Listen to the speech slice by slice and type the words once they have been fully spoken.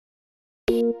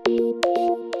Merdeka!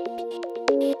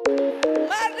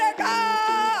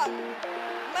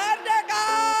 Merdeka!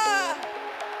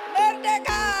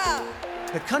 Merdeka!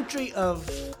 The country of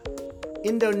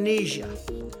Indonesia.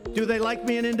 Do they like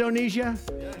me in Indonesia?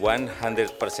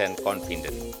 100%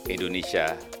 confident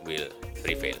Indonesia will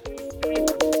prevail.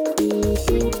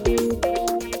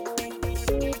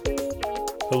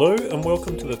 Hello and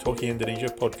welcome to the Talking Indonesia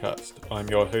podcast. I'm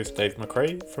your host Dave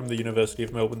McRae from the University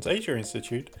of Melbourne's Asia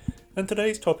Institute, and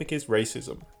today's topic is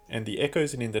racism and the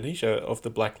echoes in Indonesia of the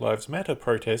Black Lives Matter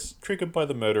protests triggered by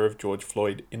the murder of George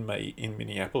Floyd in May in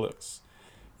Minneapolis.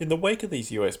 In the wake of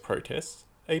these US protests,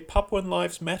 a Papuan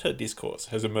Lives Matter discourse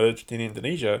has emerged in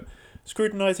Indonesia,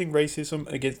 scrutinising racism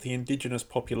against the indigenous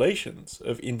populations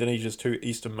of Indonesia's two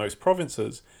easternmost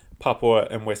provinces, Papua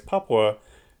and West Papua,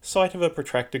 site of a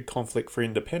protracted conflict for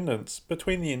independence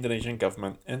between the Indonesian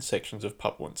government and sections of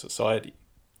Papuan society.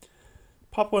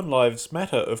 Papuan Lives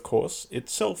Matter, of course,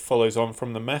 itself follows on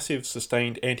from the massive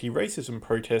sustained anti-racism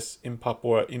protests in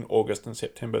Papua in August and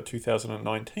September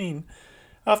 2019,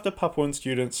 after Papuan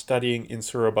students studying in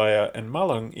Surabaya and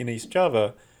Malang in East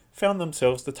Java found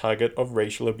themselves the target of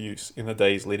racial abuse in the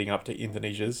days leading up to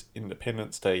Indonesia's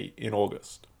Independence Day in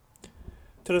August.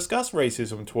 To discuss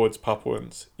racism towards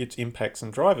Papuans, its impacts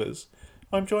and drivers,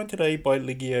 I'm joined today by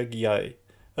Lygia Giai,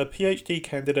 a PhD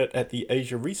candidate at the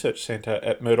Asia Research Centre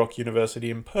at Murdoch University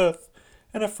in Perth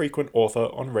and a frequent author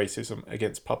on racism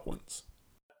against Papuans.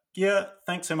 Gia,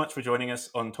 thanks so much for joining us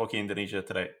on Talking Indonesia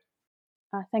today.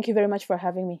 Thank you very much for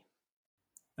having me.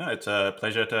 It's a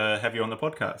pleasure to have you on the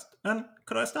podcast. And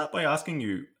could I start by asking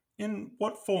you, in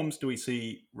what forms do we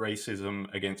see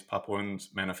racism against Papuans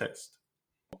manifest?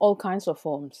 All kinds of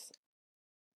forms.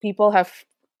 People have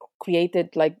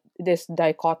created like this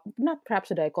dichotomy, not perhaps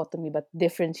a dichotomy, but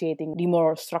differentiating the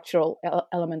more structural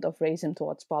element of racism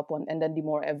towards Papuan and then the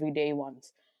more everyday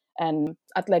ones. And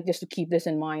I'd like just to keep this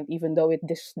in mind, even though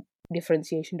this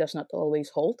differentiation does not always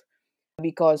hold,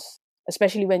 because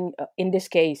especially when, in this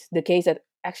case, the case that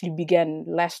actually began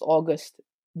last August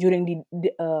during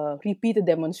the repeated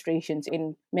demonstrations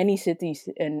in many cities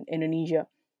in Indonesia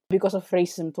because of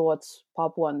racism towards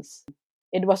Papuans.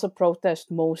 It was a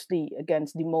protest mostly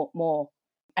against the more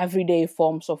everyday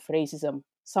forms of racism,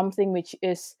 something which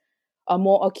is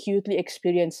more acutely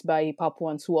experienced by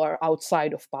Papuans who are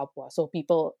outside of Papua. So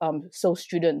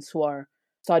students who are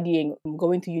studying,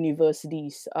 going to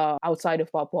universities outside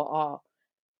of Papua are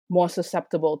more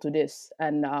susceptible to this.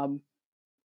 And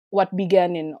what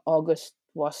began in August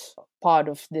was part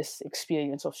of this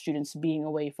experience of students being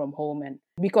away from home, and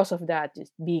because of that,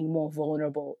 just being more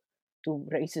vulnerable to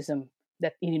racism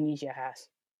that Indonesia has.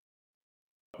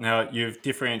 Now, you've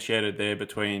differentiated there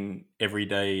between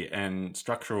everyday and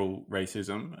structural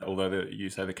racism, although you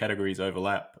say the categories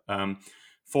overlap.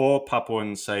 For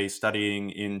Papuans, say, studying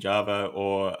in Java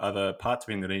or other parts of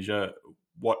Indonesia,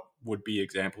 what would be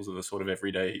examples of the sort of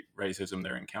everyday racism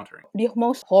they're encountering? The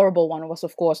most horrible one was,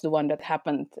 of course, the one that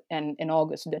happened in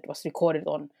August that was recorded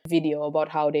on video about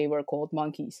how they were called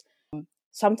monkeys.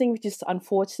 Something which is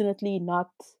unfortunately not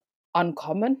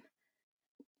uncommon.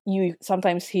 You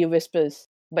sometimes hear whispers,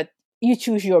 but you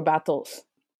choose your battles.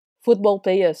 Football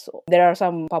players, there are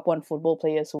some Papuan football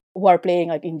players who are playing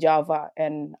like in Java,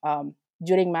 and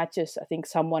during matches, I think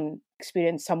someone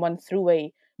threw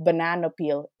a banana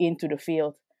peel into the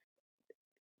field.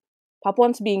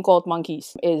 Papuans being called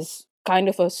monkeys is kind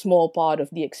of a small part of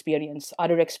the experience.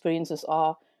 Other experiences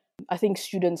are, I think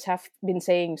students have been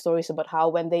saying stories about how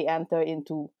when they enter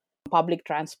into public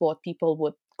transport, people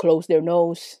would close their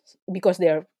nose because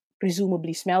they're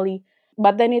presumably smelly.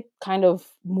 But then it kind of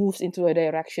moves into a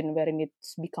direction wherein it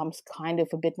becomes kind of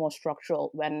a bit more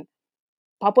structural when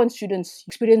Papuan students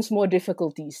experience more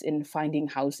difficulties in finding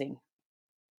housing.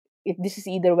 This is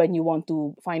either when you want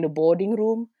to find a boarding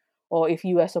room, or if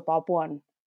you as a Papuan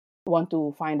want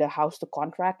to find a house to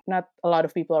contract. Not a lot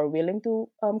of people are willing to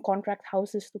contract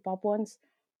houses to Papuans.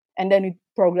 And then it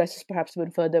progresses perhaps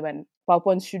even further when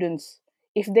Papuan students,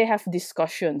 if they have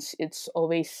discussions, it's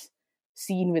always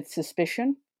seen with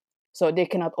suspicion. So they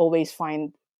cannot always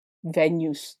find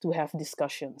venues to have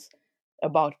discussions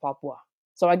about Papua.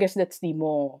 So I guess that's the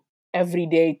more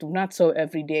everyday to not so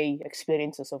everyday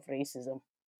experiences of racism.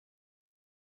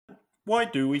 Why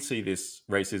do we see this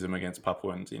racism against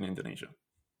Papuans in Indonesia?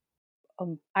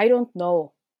 I don't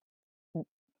know.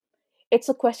 It's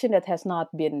a question that has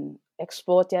not been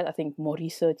explored yet. I think more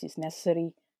research is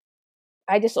necessary.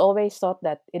 I just always thought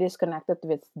that it is connected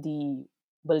with the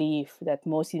belief that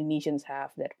most Indonesians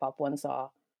have that Papuans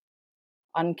are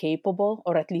incapable,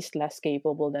 or at least less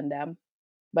capable than them.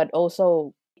 But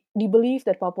also, the belief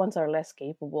that Papuans are less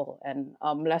capable and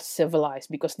less civilized,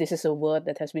 because this is a word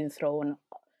that has been thrown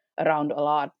around a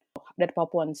lot, that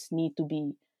Papuans need to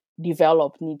be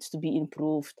developed, needs to be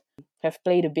improved, have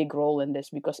played a big role in this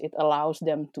because it allows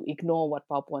them to ignore what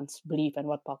Papuans believe and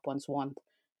what Papuans want.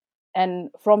 And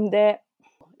from there,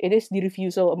 it is the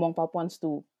refusal among Papuans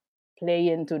to play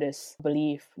into this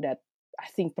belief that I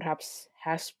think perhaps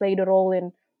has played a role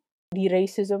in the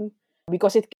racism,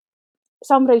 because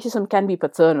some racism can be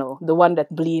paternal, the one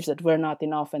that believes that we're not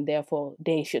enough and therefore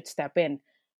they should step in.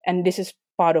 And this is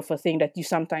part of a thing that you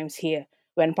sometimes hear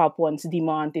when Papuans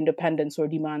demand independence or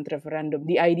demand referendum,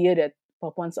 the idea that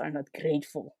Papuans are not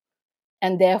grateful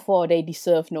and therefore they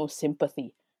deserve no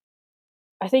sympathy.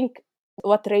 I think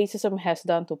what racism has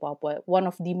done to Papua, one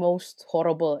of the most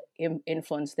horrible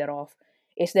influence thereof,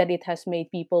 is that it has made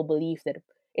people believe that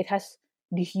it has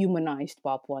dehumanized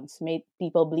Papuans, made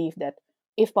people believe that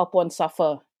if Papuans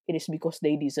suffer, it is because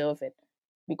they deserve it,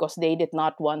 because they did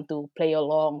not want to play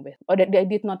along with, or that they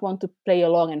did not want to play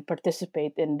along and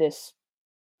participate in this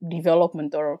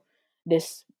development or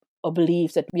this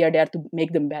belief that we are there to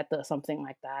make them better, something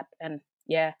like that. And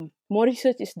yeah, more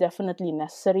research is definitely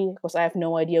necessary because I have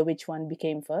no idea which one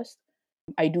became first.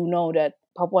 I do know that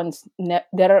Papuans,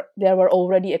 there were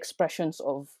already expressions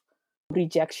of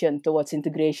rejection towards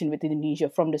integration with Indonesia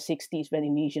from the 60s when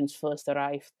Indonesians first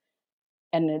arrived.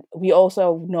 And we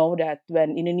also know that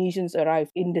when Indonesians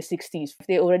arrived in the 60s,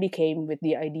 they already came with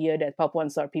the idea that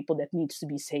Papuans are people that needs to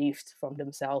be saved from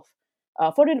themselves.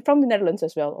 From the Netherlands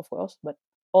as well, of course, but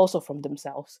also from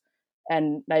themselves.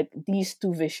 And like these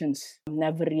two visions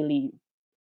never really,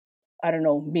 I don't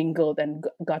know, mingled and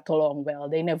got along well.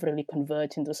 They never really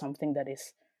converged into something that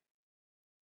is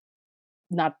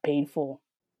not painful.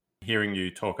 Hearing you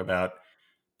talk about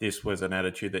this was an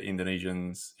attitude that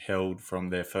Indonesians held from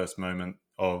their first moment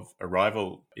of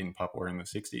arrival in Papua in the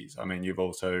 60s. I mean, you've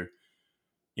also,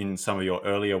 in some of your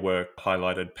earlier work,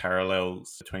 highlighted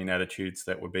parallels between attitudes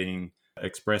that were being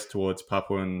expressed towards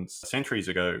Papuans centuries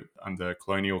ago under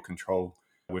colonial control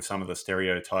with some of the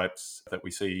stereotypes that we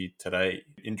see today.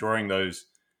 In drawing those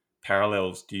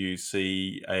parallels, do you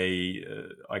see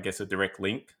I guess, a direct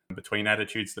link between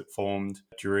attitudes that formed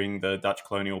during the Dutch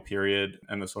colonial period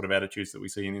and the sort of attitudes that we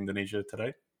see in Indonesia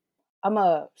today? I'm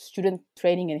a student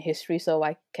training in history, so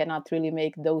I cannot really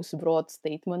make those broad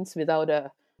statements without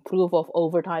a proof of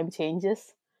overtime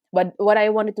changes. But what I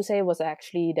wanted to say was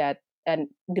actually that, and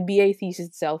the BA thesis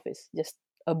itself is just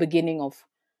a beginning of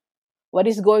what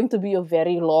is going to be a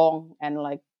very long and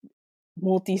like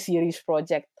multi-series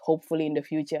project, hopefully in the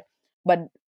future. But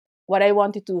what I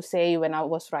wanted to say when I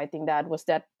was writing that was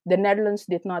that the Netherlands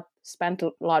did not spend a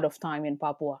lot of time in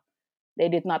Papua. They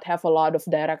did not have a lot of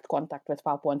direct contact with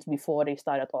Papuans before they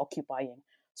started occupying.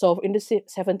 So in the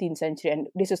 17th century, and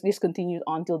this continued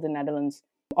until the Netherlands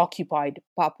occupied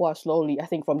Papua slowly, I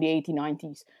think from the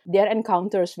 1890s, their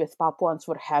encounters with Papuans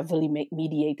were heavily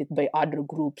mediated by other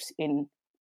groups in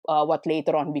what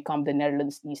later on become the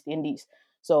Netherlands East Indies.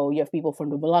 So you have people from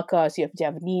the Moluccas, you have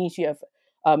Javanese, you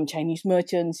have Chinese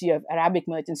merchants, you have Arabic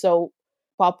merchants. So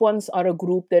Papuans are a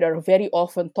group that are very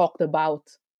often talked about,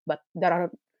 but there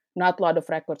are not a lot of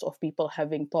records of people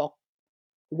having talked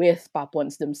with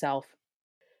Papuans themselves.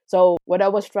 So what I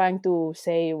was trying to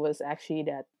say was actually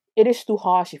that it is too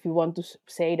harsh if you want to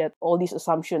say that all these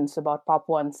assumptions about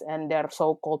Papuans and their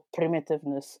so-called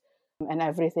primitiveness and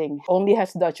everything only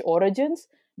has Dutch origins.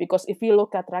 Because if you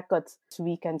look at records,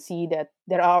 we can see that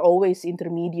there are always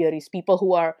intermediaries, people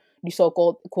who are the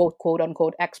so-called quote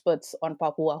unquote experts on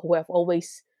Papua, who have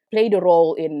always played a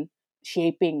role in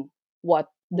shaping what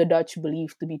the Dutch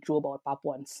believe to be true about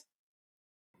Papuans.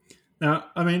 Now,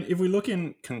 I mean, if we look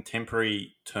in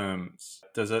contemporary terms,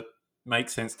 does it make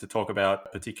sense to talk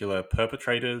about particular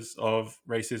perpetrators of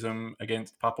racism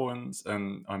against Papuans?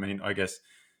 And I mean, I guess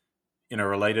in a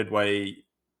related way,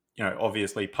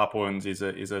 obviously Papuans is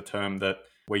a term that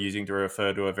we're using to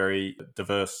refer to a very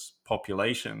diverse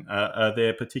population. Are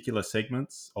there particular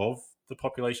segments of the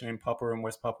population in Papua and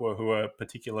West Papua who are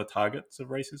particular targets of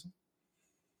racism?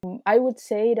 I would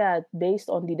say that based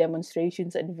on the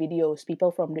demonstrations and videos, people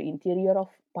from the interior of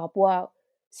Papua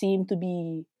seem to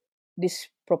be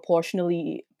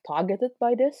disproportionately targeted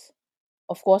by this.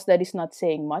 Of course, that is not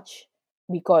saying much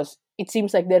because it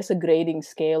seems like there's a grading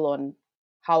scale on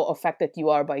how affected you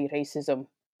are by racism.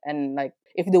 And like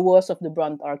if the worst of the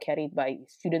brunt are carried by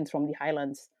students from the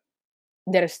highlands,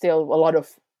 there's still a lot of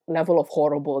level of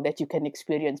horrible that you can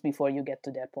experience before you get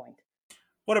to that point.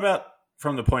 What about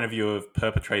from the point of view of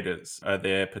perpetrators, are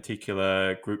there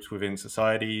particular groups within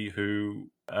society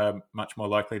who are much more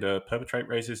likely to perpetrate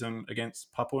racism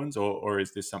against Papuans, or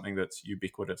is this something that's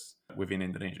ubiquitous within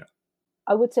Indonesia?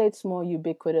 I would say it's more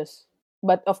ubiquitous.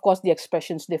 But of course, the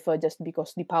expressions differ just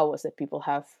because the powers that people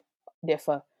have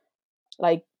differ.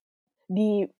 Like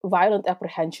the violent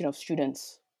apprehension of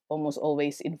students almost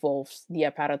always involves the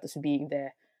apparatus being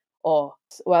there. Or,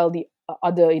 while the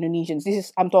other Indonesians,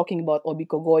 I'm talking about Obi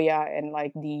Kogoya and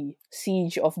like the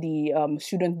siege of the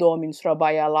student dorm in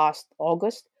Surabaya last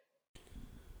August.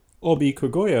 Obi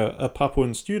Kogoya, a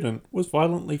Papuan student, was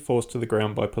violently forced to the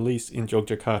ground by police in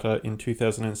Yogyakarta in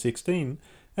 2016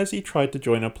 as he tried to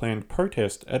join a planned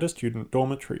protest at a student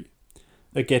dormitory.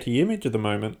 A Getty image of the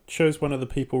moment shows one of the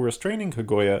people restraining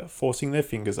Kogoya forcing their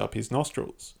fingers up his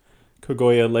nostrils.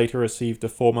 Kogoya later received a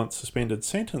 4-month suspended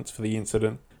sentence for the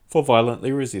incident for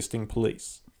violently resisting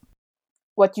police.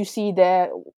 What you see there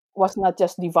was not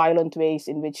just the violent ways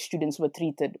in which students were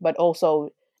treated, but also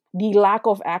the lack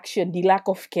of action, the lack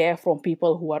of care from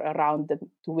people who are around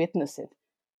them to witness it.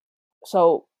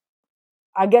 So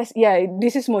I guess, yeah,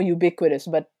 this is more ubiquitous,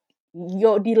 but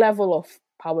the level of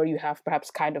power you have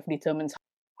perhaps kind of determines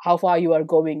how far you are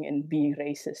going in being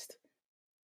racist.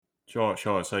 Sure.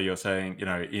 So you're saying,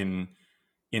 in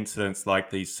incidents like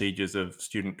these sieges of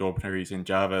student dormitories in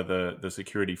Java, the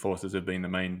security forces have been the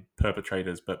main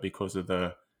perpetrators, but because of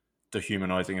the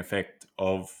dehumanizing effect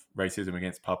of racism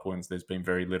against Papuans, there's been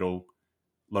very little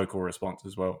local response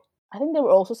as well. I think there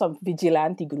were also some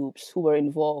vigilante groups who were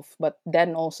involved, but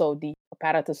then also the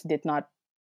apparatus did not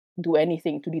do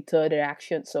anything to deter their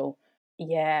action. So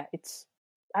yeah,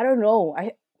 I don't know.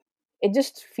 It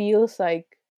just feels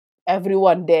like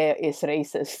everyone there is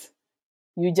racist.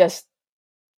 You're just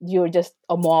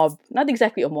a mob. Not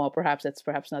exactly a mob, that's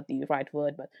perhaps not the right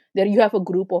word, but there you have a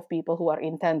group of people who are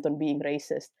intent on being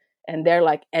racist, and they're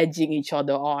like edging each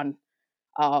other on.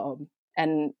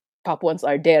 And Papuans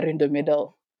are there in the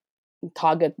middle,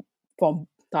 target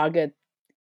target,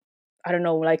 I don't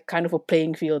know, like kind of a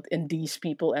playing field in these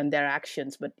people and their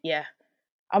actions. But yeah,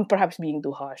 I'm perhaps being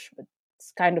too harsh, but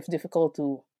it's kind of difficult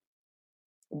to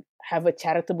have a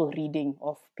charitable reading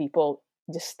of people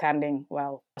just standing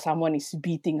while someone is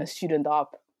beating a student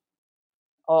up,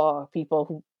 or people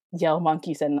who yell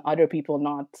monkeys and other people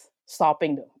not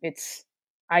stopping them.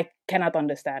 I cannot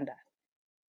understand that.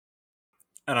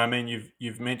 And I mean,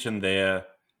 you've mentioned there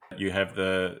you have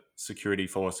the security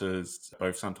forces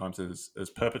both sometimes as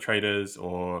perpetrators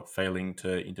or failing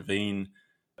to intervene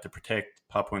to protect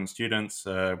Papuan students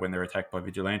when they're attacked by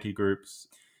vigilante groups.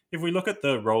 If we look at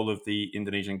the role of the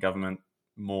Indonesian government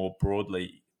more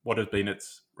broadly, what has been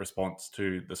its response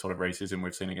to the sort of racism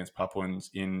we've seen against Papuans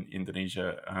in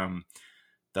Indonesia?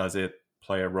 Does it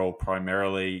play a role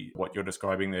primarily, what you're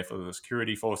describing there, for the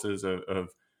security forces of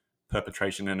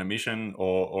perpetration and omission,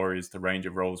 or is the range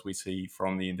of roles we see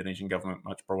from the Indonesian government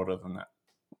much broader than that?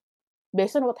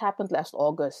 Based on what happened last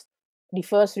August, the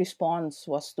first response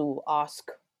was to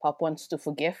ask Papuans to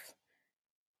forgive.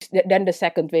 Then the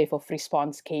second wave of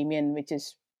response came in,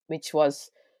 which was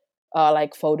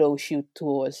like photo shoot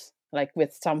tours, like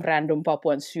with some random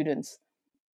Papuan students.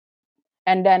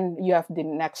 And then you have the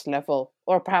next level,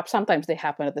 or perhaps sometimes they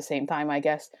happen at the same time, I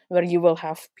guess, where you will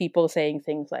have people saying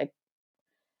things like,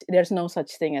 there's no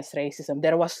such thing as racism.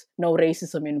 There was no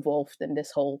racism involved in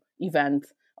this whole event,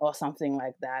 or something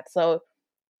like that. So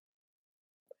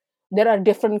there are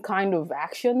different kind of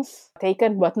actions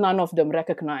taken, but none of them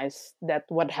recognize that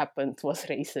what happened was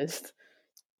racist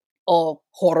or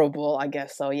horrible, I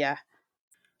guess. So yeah.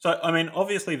 So, I mean,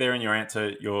 obviously there in your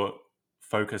answer, you're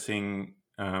focusing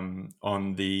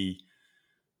on the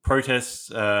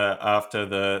protests after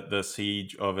the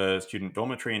siege of a student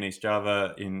dormitory in East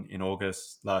Java in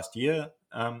August last year.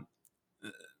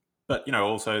 But,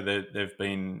 also there have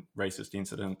been racist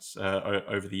incidents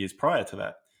over the years prior to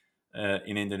that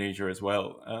in Indonesia as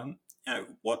well.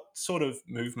 What sort of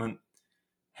movement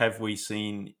have we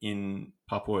seen in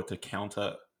Papua to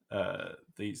counter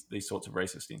these sorts of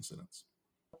racist incidents?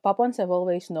 Papuans have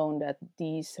always known that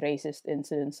these racist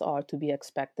incidents are to be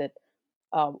expected.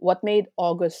 What made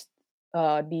what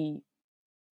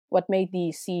made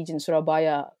the siege in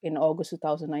Surabaya in August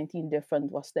 2019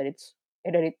 different was that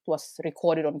it was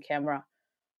recorded on camera,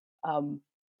 and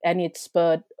it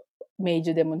spurred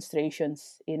major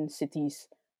demonstrations in cities,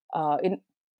 in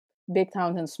big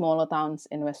towns and smaller towns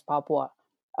in West Papua.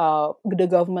 The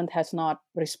government has not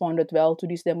responded well to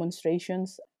these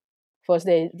demonstrations. First,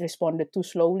 they responded too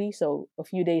slowly. So a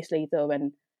few days later,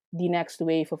 when the next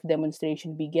wave of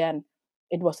demonstration began,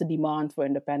 it was a demand for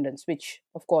independence, which,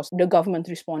 of course, the government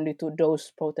responded to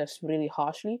those protests really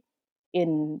harshly.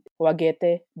 in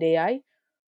Wagete Dei,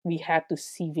 we had to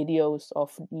see videos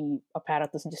of the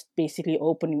apparatus just basically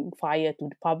opening fire to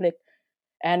the public.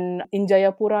 And in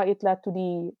Jayapura, it led to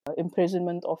the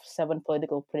imprisonment of 7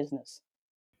 political prisoners.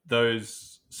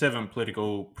 Those 7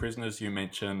 political prisoners you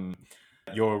mentioned,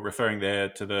 you're referring there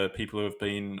to the people who have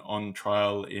been on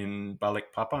trial in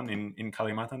Balikpapan in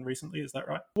Kalimantan recently, is that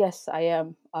right? Yes, I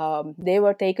am. They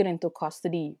were taken into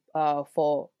custody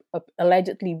for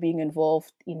allegedly being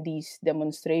involved in these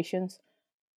demonstrations.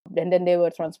 And then they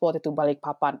were transported to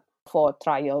Balikpapan for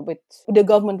trial. But the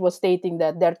government was stating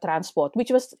that their transport, which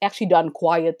was actually done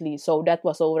quietly, so that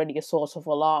was already a source of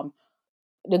alarm.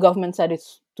 The government said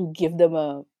it's to give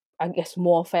them I guess,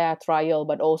 more fair trial,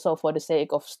 but also for the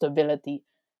sake of stability.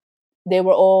 They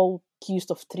were all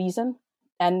accused of treason.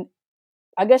 And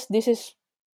I guess this is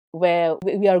where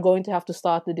we are going to have to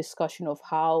start the discussion of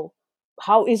how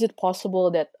is it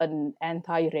possible that an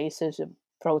anti-racism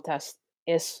protest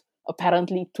is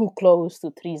apparently too close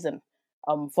to treason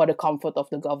for the comfort of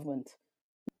the government.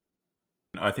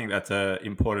 I think that's an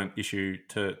important issue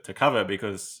to cover,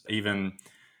 because even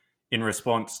in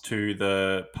response to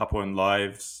the Papuan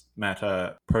Lives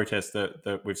Matter protests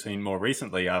that we've seen more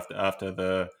recently after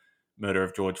the murder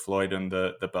of George Floyd and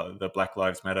the Black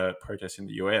Lives Matter protests in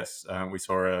the US, we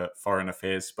saw a foreign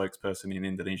affairs spokesperson in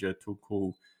Indonesia,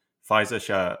 Tukul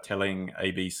Faizasyah, telling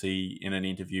ABC in an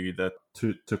interview that,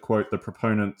 to quote the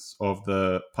proponents of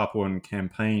the Papuan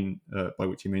campaign, by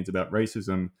which he means about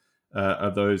racism,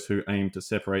 are those who aim to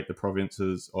separate the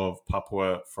provinces of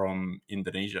Papua from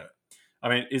Indonesia. I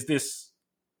mean, is this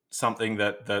something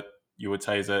that you would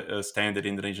say is a standard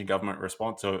Indonesian government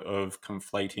response of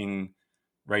conflating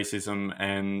racism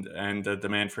and a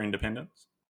demand for independence?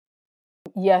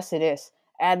 Yes, it is.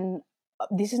 And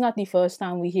this is not the first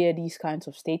time we hear these kinds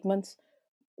of statements.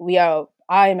 I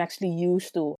am actually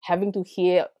used to having to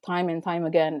hear time and time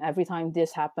again, every time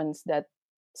this happens, that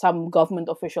some government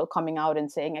official coming out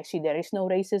and saying, actually, there is no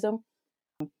racism.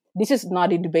 This is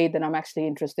not a debate that I'm actually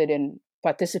interested in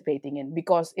participating in,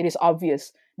 because it is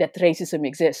obvious that racism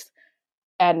exists.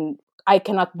 And I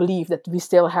cannot believe that we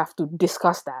still have to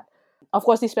discuss that. Of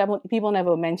course, these people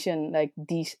never mention like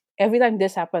these. Every time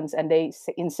this happens and they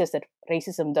insist that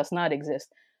racism does not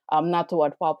exist, not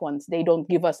toward Papuans, they don't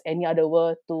give us any other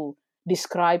word to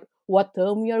describe what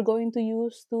term we are going to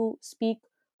use to speak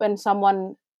when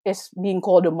someone is being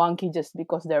called a monkey just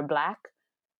because they're black,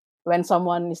 when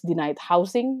someone is denied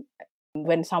housing,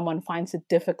 when someone finds it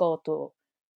difficult to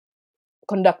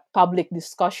conduct public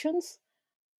discussions.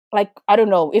 Like, I don't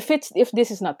know, if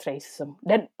this is not racism,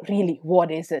 then really,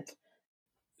 what is it?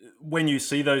 When you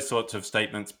see those sorts of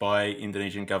statements by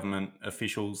Indonesian government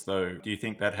officials, though, do you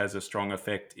think that has a strong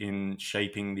effect in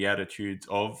shaping the attitudes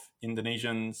of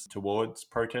Indonesians towards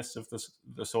protests of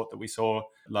the sort that we saw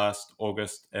last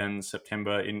August and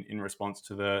September in response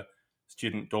to the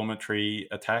student dormitory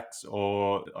attacks,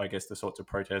 or I guess the sorts of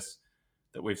protests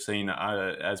that we've seen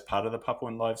as part of the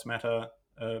Papuan Lives Matter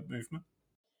movement?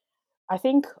 I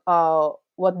think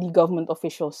what the government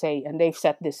officials say, and they've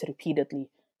said this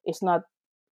repeatedly, is not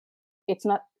it's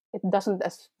not it doesn't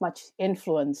as much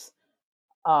influence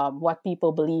what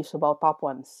people believe about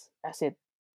Papuans as it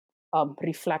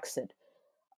reflects it.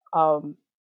 Um,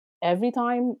 every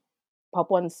time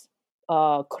Papuans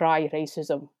cry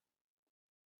racism,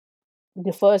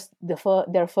 their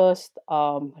first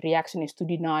reaction is to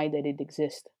deny that it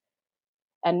exists,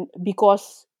 and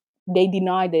because they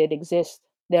deny that it exists,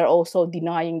 they're also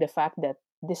denying the fact that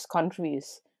this country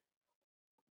is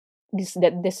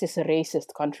this is a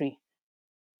racist country.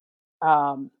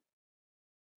 Um,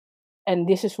 and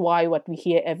this is why what we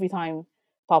hear every time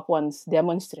Papuans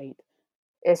demonstrate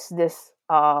is this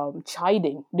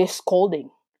chiding, this scolding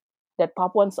that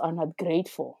Papuans are not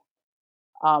grateful.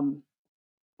 Um,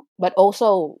 but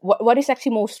also, what is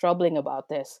actually most troubling about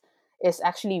this is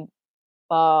actually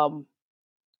um,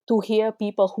 to hear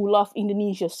people who love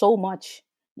Indonesia so much,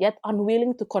 yet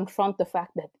unwilling to confront the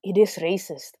fact that it is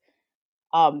racist.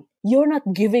 You're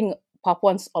not giving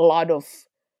Papuans a lot of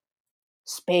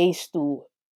space to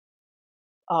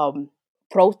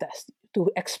protest, to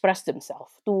express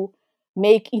themselves, to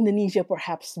make Indonesia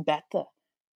perhaps better.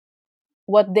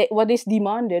 What is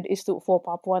demanded is for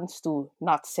Papuans to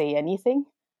not say anything,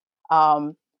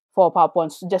 for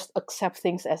Papuans to just accept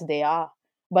things as they are.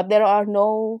 But there are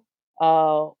no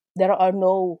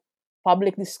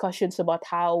public discussions about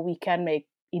how we can make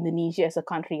Indonesia as a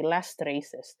country less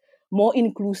racist, more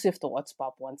inclusive towards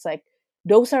Papuans. Like,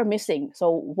 those are missing.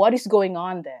 So what is going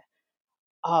on there?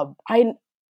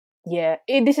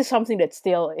 This is something that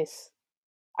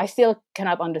I still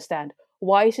cannot understand.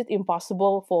 why is it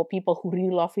impossible for people who really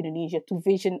love Indonesia to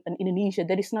vision an Indonesia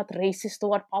that is not racist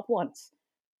toward Papuans?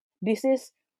 This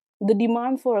is the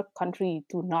demand for a country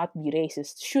to not be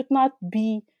racist, should not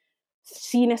be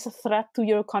seen as a threat to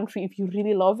your country if you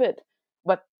really love it.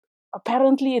 But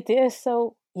apparently it is.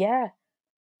 So yeah,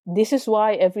 this is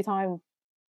why every time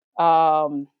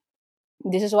um,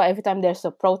 there's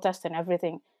a protest and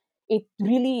everything, it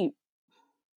really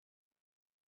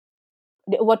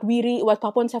what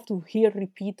Papuans have to hear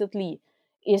repeatedly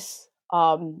is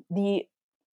the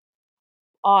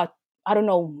I don't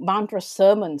know, mantra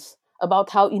sermons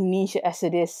about how Indonesia as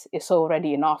it is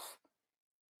already enough,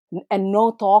 and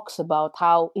no talks about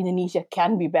how Indonesia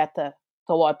can be better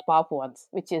toward Papuans,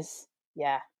 which is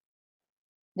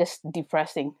just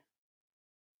depressing.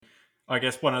 I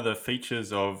guess one of the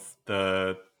features of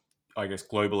the,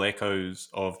 global echoes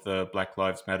of the Black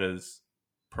Lives Matters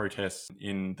protests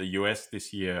in the US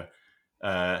this year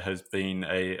has been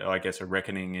a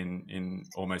reckoning in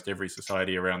almost every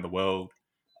society around the world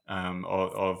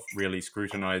of really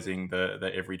scrutinizing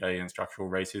the everyday and structural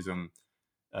racism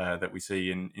that we see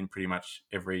in pretty much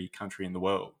every country in the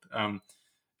world.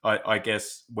 I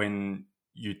guess when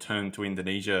you turn to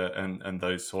Indonesia and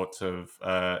those sorts of,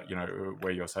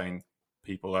 where you're saying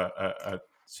people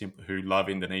who love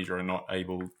Indonesia are not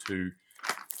able to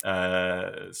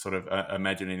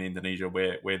imagine in Indonesia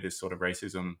where this sort of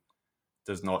racism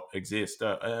does not exist.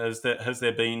 Has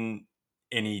there been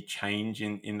any change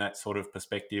in that sort of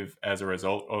perspective as a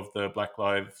result of the Black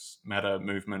Lives Matter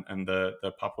movement and the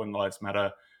Papuan Lives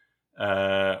Matter,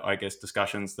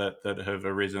 discussions that have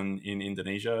arisen in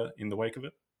Indonesia in the wake of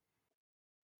it?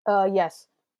 Yes.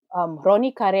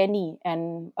 Roni Kareni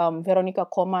and Veronica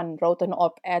Koman wrote an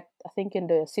op-ed, I think, in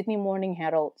the Sydney Morning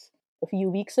Herald a few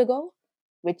weeks ago,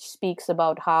 which speaks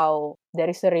about how there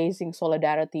is a rising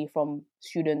solidarity from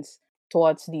students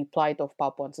towards the plight of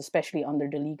Papuans, especially under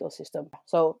the legal system.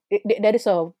 So that is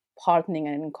a heartening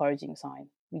and encouraging sign.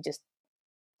 We just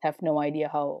have no idea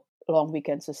how long we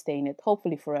can sustain it.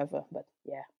 Hopefully forever, but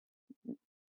yeah.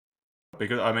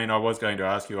 Because I was going to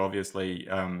ask you, obviously,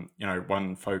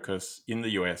 one focus in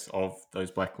the US of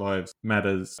those Black Lives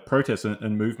Matters protests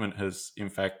and movement has in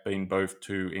fact been both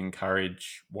to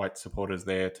encourage white supporters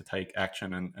there to take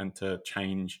action and to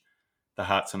change the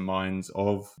hearts and minds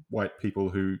of white people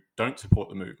who don't support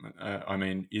the movement.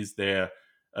 Is there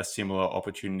a similar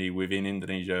opportunity within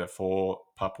Indonesia for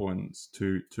Papuans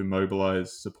to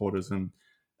mobilize supporters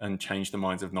and change the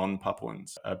minds of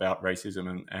non-Papuans about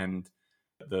racism and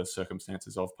the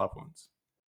circumstances of Papuans?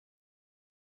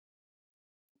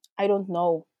 I don't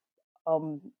know.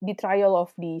 The trial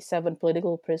of the 7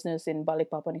 political prisoners in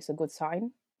Balikpapan is a good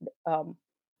sign.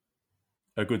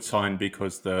 A good sign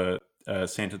because the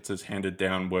sentences handed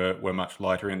down were much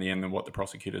lighter in the end than what the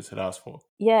prosecutors had asked for.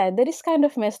 Yeah, that is kind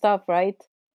of messed up, right?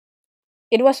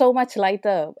 It was so much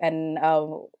lighter, and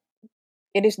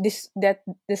it is that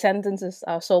the sentences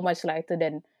are so much lighter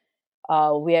than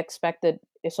we expected.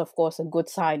 Is of course a good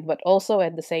sign, but also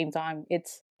at the same time,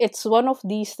 it's one of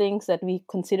these things that we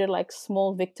consider like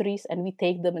small victories, and we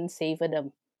take them and savor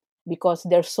them because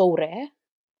they're so rare.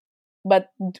 But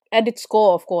at its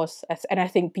core, of course, and I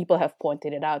think people have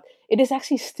pointed it out, it is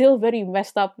actually still very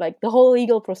messed up. Like the whole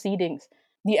legal proceedings,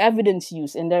 the evidence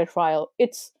used in their trial,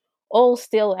 it's all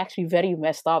still actually very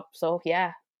messed up. So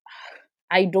yeah,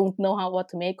 I don't know what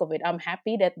to make of it. I'm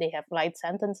happy that they have light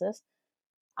sentences.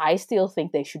 I still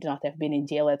think they should not have been in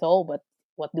jail at all, but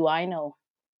what do I know?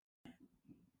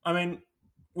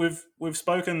 We've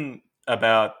spoken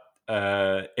about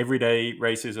everyday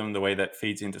racism, the way that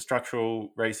feeds into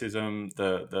structural racism,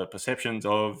 the perceptions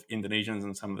of Indonesians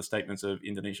and some of the statements of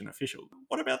Indonesian officials.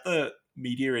 What about the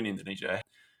media in Indonesia?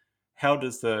 How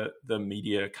does the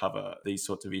media cover these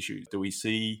sorts of issues? Do we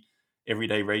see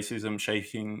everyday racism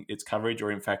shaping its coverage,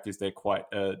 or in fact, is there quite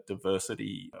a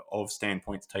diversity of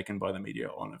standpoints taken by the media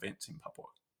on events in Papua?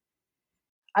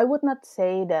 I would not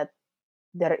say that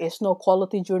there is no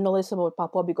quality journalism about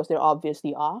Papua, because there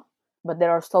obviously are, but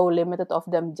there are so limited of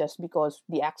them just because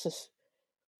the access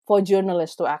for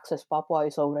journalists to access Papua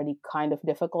is already kind of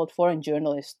difficult. Foreign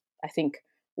journalists, I think,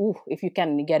 if you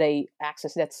can get a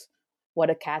access, that's what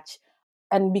a catch.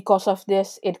 And because of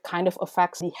this, it kind of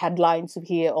affects the headlines we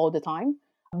hear all the time.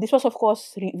 This was, of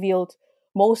course, revealed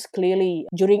most clearly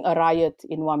during a riot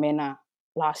in Wamena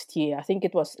last year. I think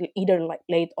it was either like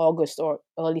late August or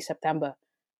early September,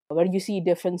 where you see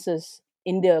differences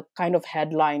in the kind of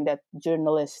headline that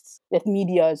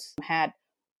medias had,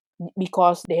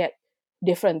 because they had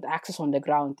different access on the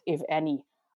ground, if any.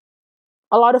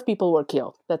 A lot of people were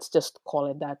killed. Let's just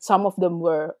call it that. Some of them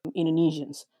were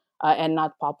Indonesians and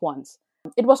not Papuans.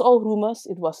 It was all rumors.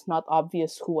 It was not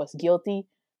obvious who was guilty.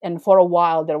 And for a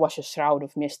while, there was a shroud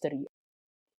of mystery.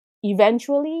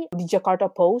 Eventually, the Jakarta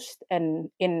Post, and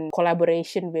in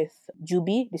collaboration with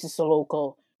Jubi, this is a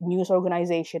local news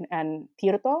organization, and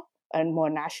Tirto, a more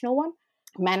national one,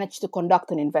 managed to conduct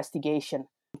an investigation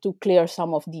to clear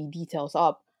some of the details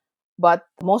up. But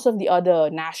most of the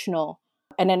other national,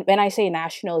 and then when I say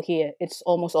national here, it's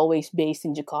almost always based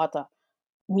in Jakarta,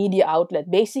 media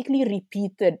outlet basically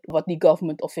repeated what the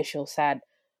government officials said.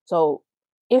 So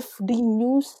if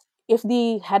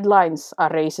the headlines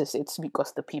are racist, it's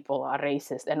because the people are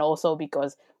racist, and also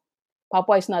because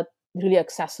Papua is not really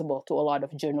accessible to a lot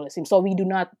of journalism. So we do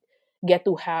not get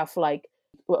to have like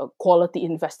quality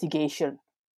investigation.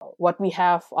 What we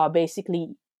have are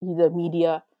basically either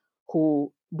media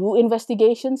who do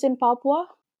investigations in Papua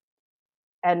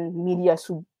and media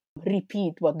who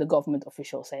repeat what the government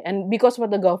officials say. And because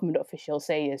what the government officials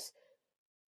say is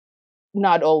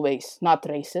not always not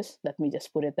racist, let me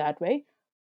just put it that way,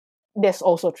 this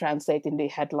also translates in the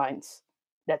headlines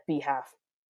that we have.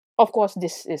 Of course,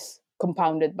 this is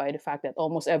compounded by the fact that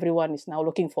almost everyone is now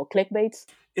looking for clickbaits.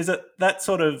 Is it that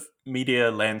sort of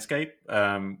media landscape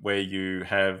where you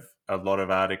have a lot of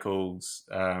articles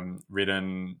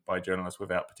written by journalists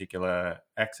without particular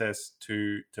access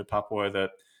to Papua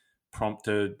that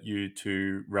prompted you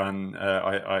to run,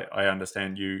 I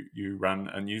understand you run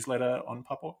a newsletter on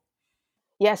Papua?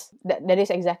 Yes, that is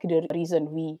exactly the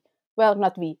reason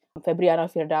Febriana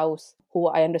Firdaus, who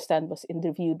I understand was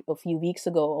interviewed a few weeks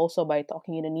ago also by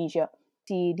Talking Indonesia,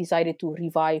 she decided to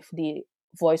revive the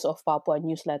Voice of Papua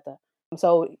newsletter.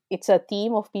 So it's a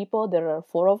team of people, there are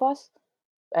 4 of us,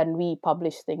 and we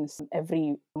publish things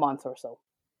every month or so.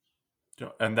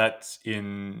 And that's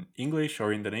in English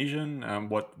or Indonesian?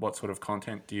 What sort of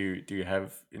content do you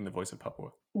have in the Voice of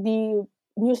Papua? The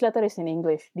newsletter is in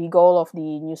English. The goal of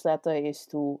the newsletter is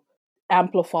to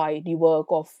amplify the work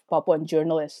of Papuan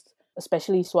journalists,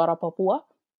 especially Suara Papua,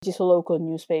 which is a local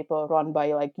newspaper run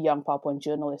by like young Papuan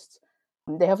journalists.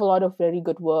 They have a lot of very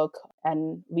good work,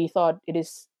 and we thought it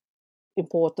is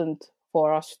important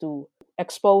for us to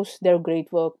expose their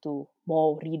great work to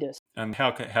more readers. And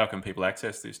how can people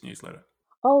access this newsletter?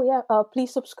 Oh yeah,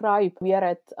 please subscribe. We are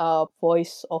at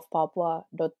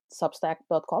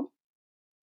voiceofpapua.substack.com.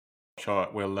 Sure,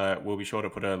 we'll be sure to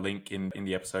put a link in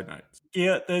the episode notes.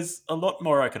 Yeah, there's a lot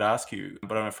more I could ask you,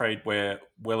 but I'm afraid we're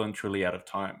well and truly out of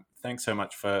time. Thanks so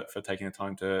much for taking the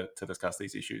time to discuss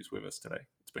these issues with us today.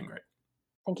 It's been great.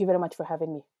 Thank you very much for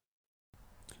having me.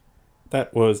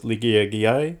 That was Ligia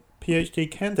Giai, PhD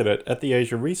candidate at the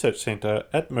Asia Research Centre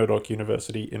at Murdoch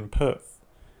University in Perth.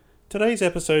 Today's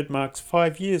episode marks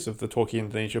 5 years of the Talking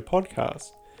Indonesia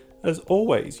podcast. As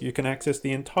always, you can access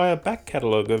the entire back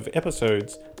catalogue of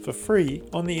episodes for free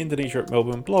on the Indonesia at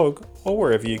Melbourne blog or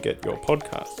wherever you get your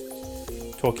podcasts.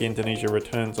 Talking Indonesia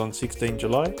returns on 16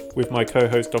 July with my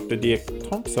co-host Dr. Dirk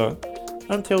Thompson.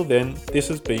 Until then, this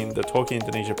has been the Talking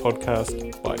Indonesia podcast.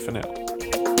 Bye for now.